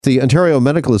The Ontario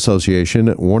Medical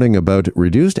Association warning about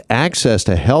reduced access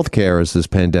to health care as this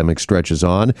pandemic stretches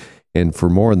on. And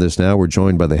for more on this now, we're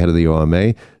joined by the head of the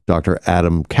OMA, Dr.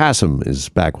 Adam Kassem, is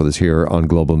back with us here on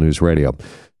Global News Radio.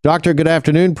 Doctor, good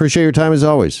afternoon. Appreciate your time as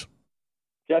always.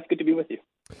 Jeff, good to be with you.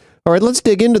 All right, let's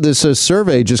dig into this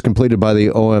survey just completed by the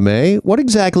OMA. What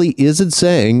exactly is it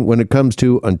saying when it comes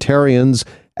to Ontarians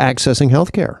accessing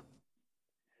health care?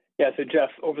 Yeah, so Jeff,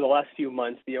 over the last few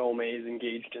months, the OMA is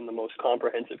engaged in the most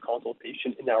comprehensive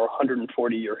consultation in our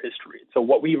 140-year history. So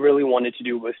what we really wanted to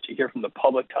do was to hear from the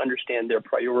public to understand their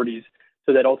priorities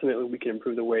so that ultimately we can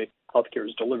improve the way healthcare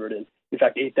is delivered. And in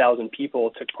fact, 8,000 people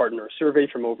took part in our survey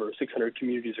from over 600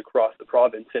 communities across the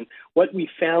province. And what we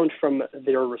found from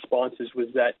their responses was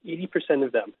that 80%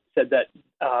 of them said that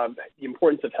the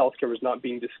importance of healthcare was not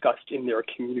being discussed in their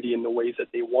community in the ways that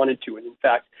they wanted to. And in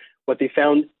fact, what they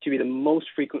found to be the most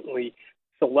frequently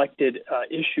selected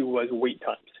issue was wait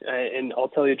times. And I'll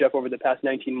tell you, Jeff, over the past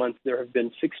 19 months, there have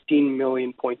been 16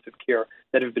 million points of care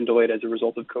that have been delayed as a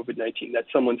result of COVID-19.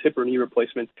 That's someone's hip or knee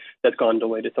replacement that's gone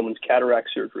delayed. It's someone's cataract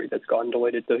surgery that's gone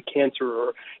delayed. It's a cancer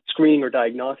or screening or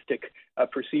diagnostic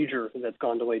procedure that's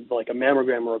gone delayed, like a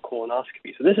mammogram or a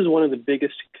colonoscopy. So this is one of the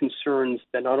biggest concerns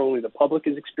that not only the public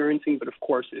is experiencing, but of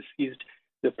course is seized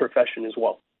the profession as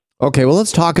well. Okay, well,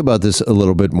 let's talk about this a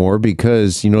little bit more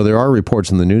because, there are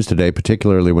reports in the news today,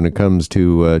 particularly when it comes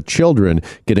to children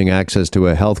getting access to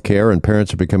health care, and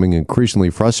parents are becoming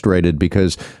increasingly frustrated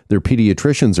because their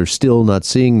pediatricians are still not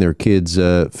seeing their kids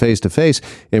face to face.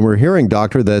 And we're hearing,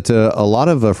 doctor, that a lot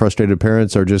of frustrated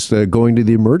parents are just going to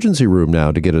the emergency room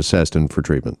now to get assessed and for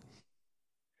treatment.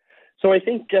 So I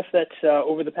think, Jeff, that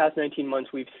over the past 19 months,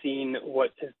 we've seen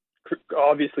what has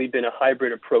obviously been a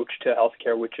hybrid approach to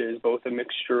healthcare, which is both a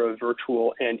mixture of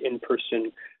virtual and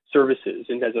in-person services.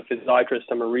 And as a physiatrist,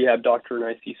 I'm a rehab doctor, and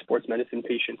I see sports medicine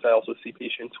patients. I also see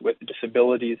patients with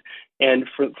disabilities. And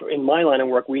in my line of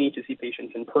work, we need to see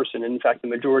patients in person. And in fact, the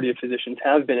majority of physicians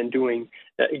have been doing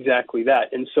exactly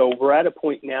that. And so we're at a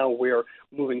point now where,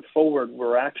 moving forward,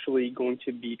 we're actually going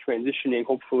to be transitioning,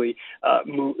 hopefully,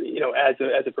 as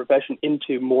a profession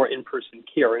into more in-person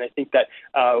care. And I think that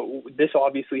this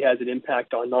obviously has an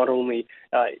impact on not only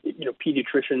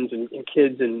pediatricians and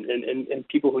kids and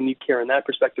people who need care in that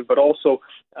perspective, but also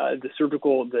the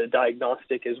surgical, the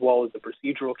diagnostic, as well as the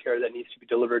procedural care that needs to be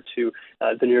delivered to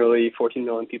the nearly 14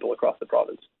 million people across the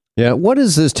province. Yeah, what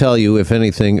does this tell you, if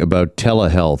anything, about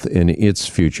telehealth in its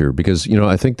future? Because,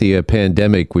 I think the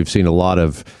pandemic, we've seen a lot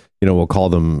of, we'll call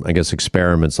them, I guess,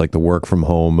 experiments like the work from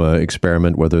home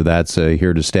experiment, whether that's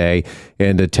here to stay.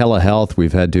 And telehealth,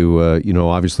 we've had to,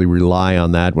 obviously rely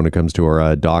on that when it comes to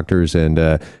our doctors and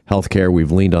healthcare.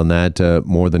 We've leaned on that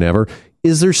more than ever.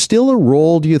 Is there still a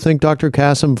role, do you think, Dr.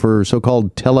 Kassem, for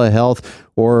so-called telehealth?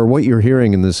 Or what you're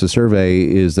hearing in this survey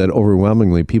is that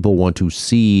overwhelmingly people want to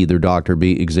see their doctor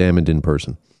be examined in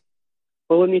person?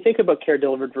 Well, when you think about care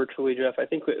delivered virtually, Jeff, I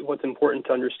think what's important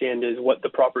to understand is what the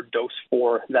proper dose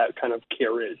for that kind of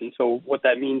care is. And so what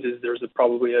that means is there's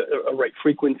probably a right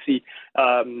frequency,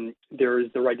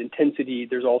 there's the right intensity,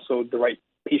 there's also the right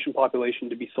patient population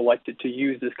to be selected to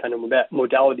use this kind of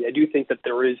modality. I do think that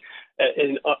there is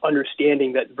an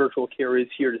understanding that virtual care is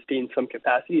here to stay in some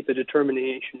capacity. It's a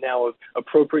determination now of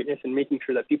appropriateness and making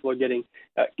sure that people are getting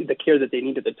the care that they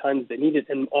need at the time that they need it,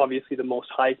 and obviously the most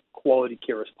high quality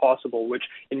care as possible, which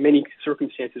in many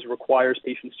circumstances requires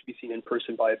patients to be seen in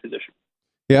person by a physician.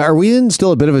 Yeah, are we in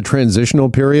still a bit of a transitional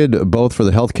period, both for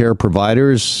the healthcare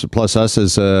providers plus us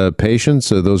as patients,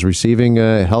 those receiving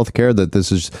healthcare, that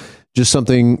this is just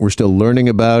something we're still learning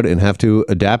about and have to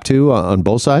adapt to on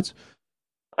both sides?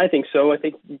 I think so. I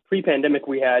think pre-pandemic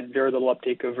we had very little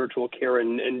uptake of virtual care,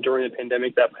 and during the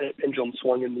pandemic that pendulum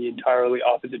swung in the entirely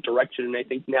opposite direction. And I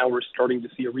think now we're starting to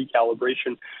see a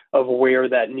recalibration of where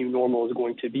that new normal is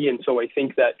going to be. And so I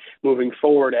think that moving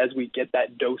forward, as we get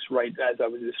that dose right, as I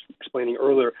was just explaining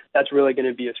earlier, that's really going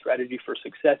to be a strategy for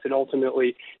success. And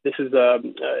ultimately, this is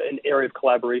an area of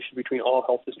collaboration between all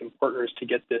health system partners to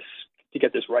get this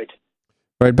right.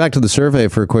 Right, back to the survey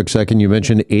for a quick second. You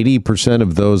mentioned 80%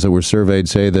 of those that were surveyed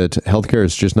say that healthcare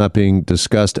is just not being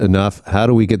discussed enough. How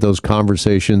do we get those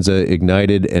conversations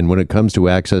ignited? And when it comes to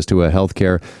access to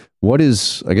healthcare, what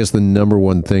is, I guess, the number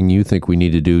one thing you think we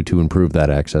need to do to improve that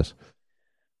access?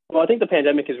 Well, I think the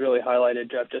pandemic has really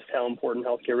highlighted, Jeff, just how important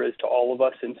healthcare is to all of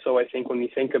us. And so I think when we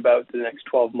think about the next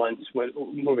 12 months,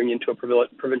 moving into a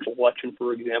provincial election,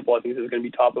 for example, I think this is going to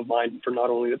be top of mind for not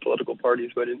only the political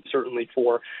parties, but certainly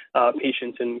for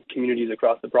patients and communities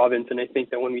across the province. And I think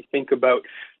that when we think about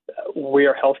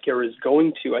where healthcare is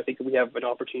going to, I think we have an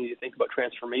opportunity to think about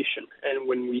transformation. And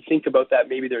when we think about that,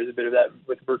 maybe there's a bit of that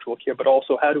with virtual care, but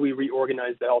also how do we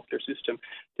reorganize the healthcare system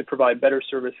to provide better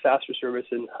service, faster service,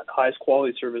 and highest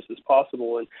quality service as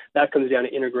possible. And that comes down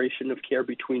to integration of care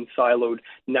between siloed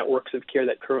networks of care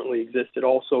that currently exist. It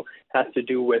also has to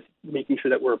do with making sure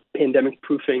that we're pandemic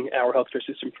proofing our healthcare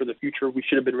system for the future. We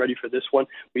should have been ready for this one.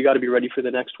 We got to be ready for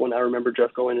the next one. I remember,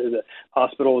 Jeff, going into the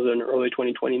hospitals in early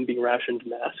 2020 and being rationed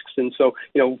masks. And so,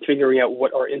 figuring out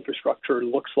what our infrastructure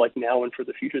looks like now and for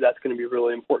the future, that's going to be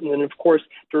really important. And of course,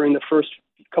 during the first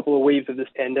couple of waves of this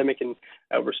pandemic, and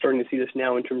we're starting to see this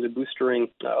now in terms of boosting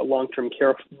long-term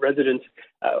care residents,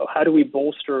 how do we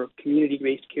bolster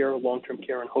community-based care, long-term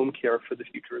care, and home care for the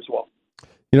future as well?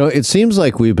 It seems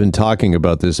like we've been talking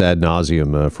about this ad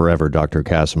nauseum forever, Dr.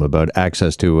 Kassem, about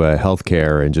access to health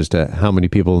care and just how many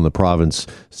people in the province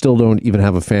still don't even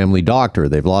have a family doctor.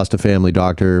 They've lost a family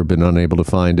doctor, been unable to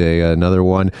find another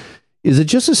one. Is it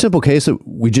just a simple case that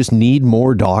we just need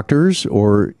more doctors,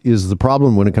 or is the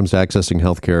problem when it comes to accessing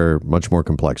health care much more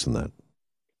complex than that?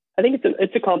 I think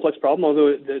it's a complex problem,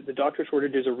 although the doctor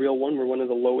shortage is a real one. We're one of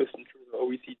the lowest in terms of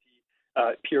OECD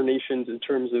peer nations in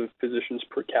terms of physicians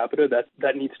per capita.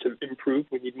 That needs to improve.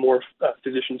 We need more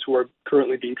physicians who are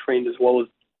currently being trained as well as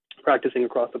practicing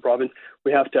across the province.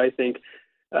 We have to, I think,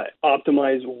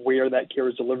 optimize where that care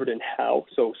is delivered and how.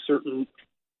 So certain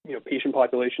patient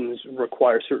populations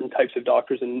require certain types of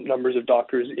doctors and numbers of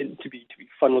doctors to be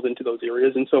funneled into those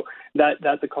areas. And so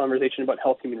that's a conversation about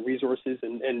health human resources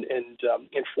and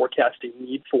forecasting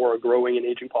need for a growing and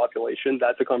aging population.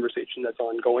 That's a conversation that's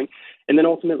ongoing. And then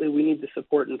ultimately, we need the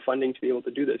support and funding to be able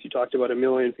to do this. You talked about 1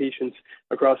 million patients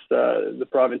across the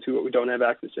province who don't have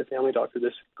access to a family doctor.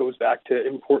 This goes back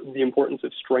to the importance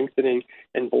of strengthening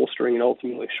and bolstering and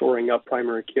ultimately shoring up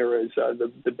primary care as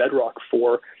the bedrock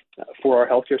for our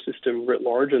healthcare system writ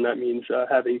large, and that means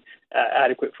having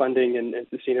adequate funding and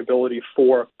sustainability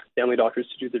for family doctors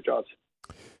to do their jobs.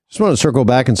 Just want to circle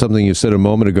back on something you said a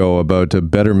moment ago about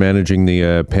better managing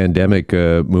the pandemic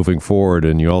moving forward,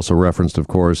 and you also referenced, of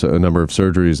course, a number of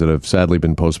surgeries that have sadly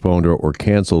been postponed or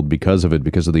canceled because of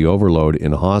the overload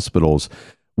in hospitals.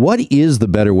 What is the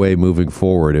better way moving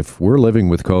forward if we're living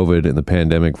with COVID and the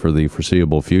pandemic for the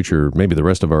foreseeable future, maybe the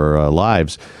rest of our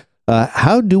lives?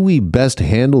 How do we best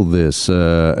handle this?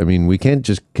 We can't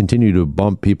just continue to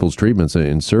bump people's treatments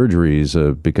and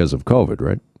surgeries because of COVID,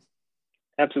 right?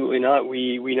 Absolutely not.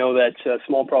 We know that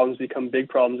small problems become big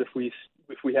problems if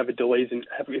we have delays in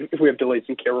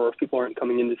care, or if people aren't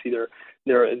coming in to see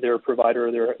their provider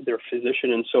or their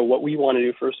physician. And so what we want to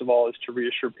do, first of all, is to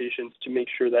reassure patients, to make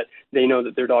sure that they know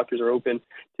that their doctors are open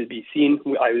to be seen.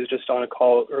 I was just on a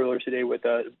call earlier today with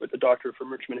a doctor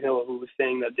from Richmond Hill who was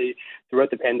saying that they, throughout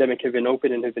the pandemic, have been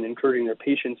open and have been encouraging their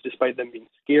patients, despite them being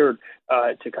scared,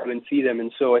 to come and see them.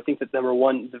 And so I think that, number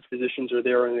one, the physicians are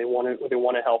there and they want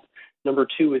to help. Number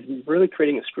two is really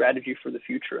creating a strategy for the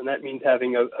future, and that means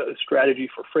having a strategy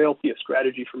for frailty, a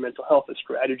strategy for mental health, a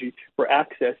strategy for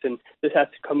access, and this has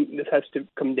to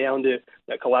come down to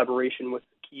that collaboration with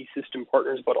key system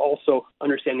partners, but also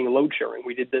understanding load sharing.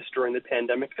 We did this during the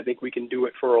pandemic. I think we can do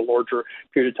it for a larger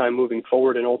period of time moving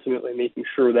forward, and ultimately making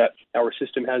sure that our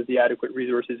system has the adequate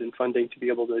resources and funding to be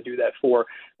able to do that for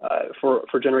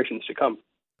generations to come.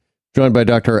 Joined by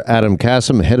Dr. Adam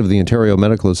Kassem, head of the Ontario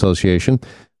Medical Association.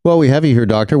 Well, we have you here,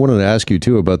 Doctor. I wanted to ask you,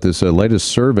 too, about this latest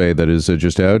survey that is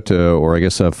just out,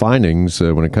 findings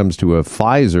when it comes to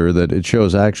Pfizer, that it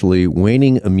shows actually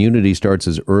waning immunity starts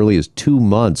as early as 2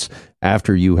 months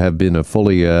after you have been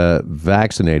fully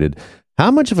vaccinated.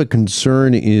 How much of a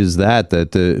concern is that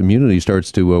the immunity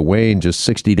starts to wane just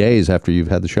 60 days after you've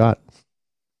had the shot?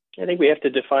 I think we have to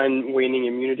define waning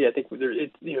immunity. I think the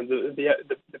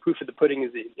proof of the pudding is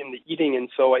in the eating,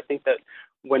 and so I think that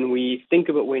when we think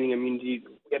about waning immunity,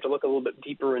 we have to look a little bit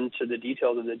deeper into the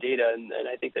details of the data. And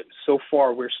I think that so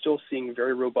far we're still seeing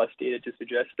very robust data to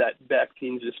suggest that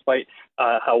vaccines, despite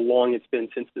how long it's been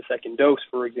since the second dose,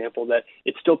 for example, that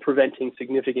it's still preventing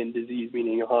significant disease,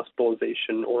 meaning a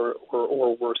hospitalization or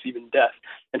worse, even death.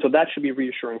 And so that should be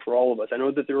reassuring for all of us. I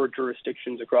know that there are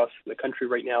jurisdictions across the country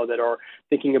right now that are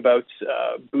thinking about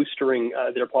boosting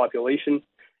their population.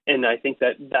 And I think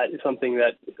that is something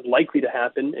that is likely to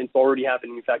happen. It's already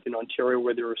happening, in fact, in Ontario,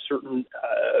 where there are certain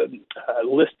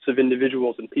lists of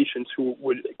individuals and patients who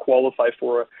would qualify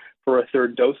for a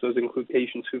third dose. Those include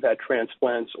patients who've had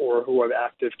transplants or who have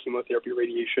active chemotherapy,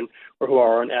 radiation, or who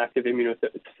are on active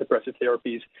immunosuppressive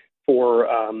therapies for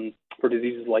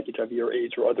diseases like HIV or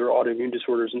AIDS or other autoimmune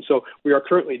disorders. And so we are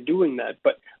currently doing that.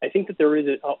 But I think that there is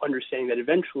an understanding that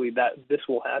eventually that this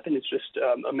will happen. It's just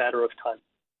a matter of time.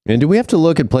 And do we have to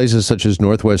look at places such as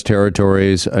Northwest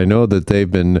Territories? I know that they've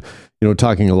been,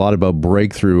 talking a lot about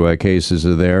breakthrough cases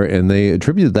there, and they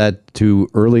attributed that to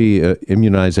early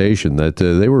immunization, that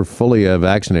they were fully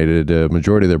vaccinated, a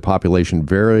majority of their population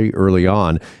very early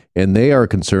on, and they are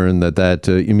concerned that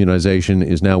immunization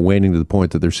is now waning to the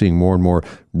point that they're seeing more and more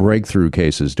breakthrough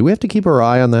cases. Do we have to keep our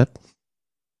eye on that?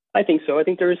 I think so. I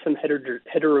think there is some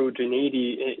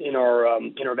heterogeneity in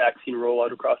our vaccine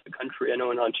rollout across the country. I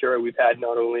know in Ontario we've had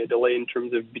not only a delay in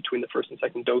terms of between the first and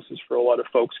second doses for a lot of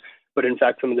folks, but in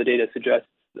fact some of the data suggests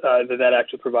that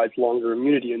actually provides longer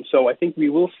immunity. And so I think we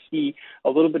will see a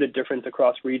little bit of difference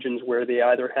across regions where they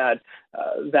either had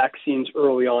vaccines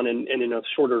early on and in a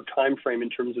shorter time frame in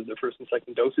terms of the first and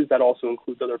second doses. That also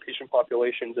includes other patient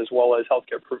populations as well as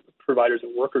healthcare providers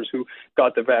and workers who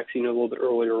got the vaccine a little bit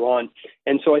earlier on.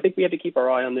 And so I think we have to keep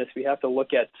our eye on this. We have to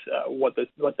look at what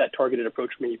that targeted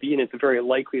approach may be, and it's very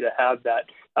likely to have that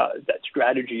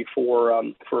strategy for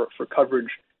coverage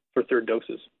for third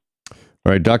doses.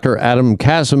 All right, Dr. Adam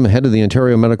Kassem, head of the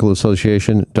Ontario Medical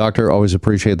Association. Doctor, always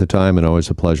appreciate the time and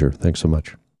always a pleasure. Thanks so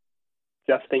much.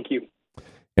 Jeff, thank you.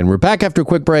 And we're back after a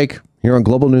quick break here on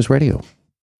Global News Radio.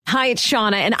 Hi, it's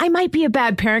Shauna, and I might be a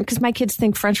bad parent because my kids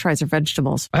think French fries are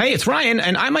vegetables. Hey, it's Ryan,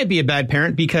 and I might be a bad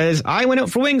parent because I went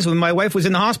out for wings when my wife was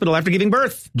in the hospital after giving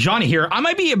birth. Johnny here. I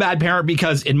might be a bad parent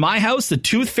because in my house, the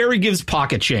tooth fairy gives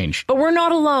pocket change. But we're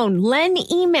not alone. Len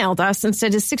emailed us and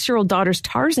said his 6-year-old daughter's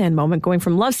Tarzan moment going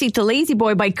from love seat to lazy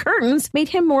boy by curtains made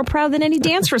him more proud than any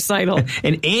dance recital.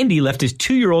 And Andy left his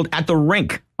 2-year-old at the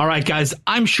rink. All right, guys,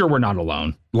 I'm sure we're not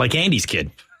alone. Like Andy's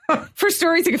kid. For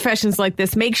stories and confessions like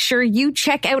this, make sure you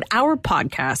check out our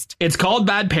podcast. It's called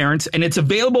Bad Parents, and it's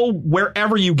available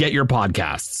wherever you get your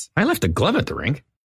podcasts. I left a glove at the rink.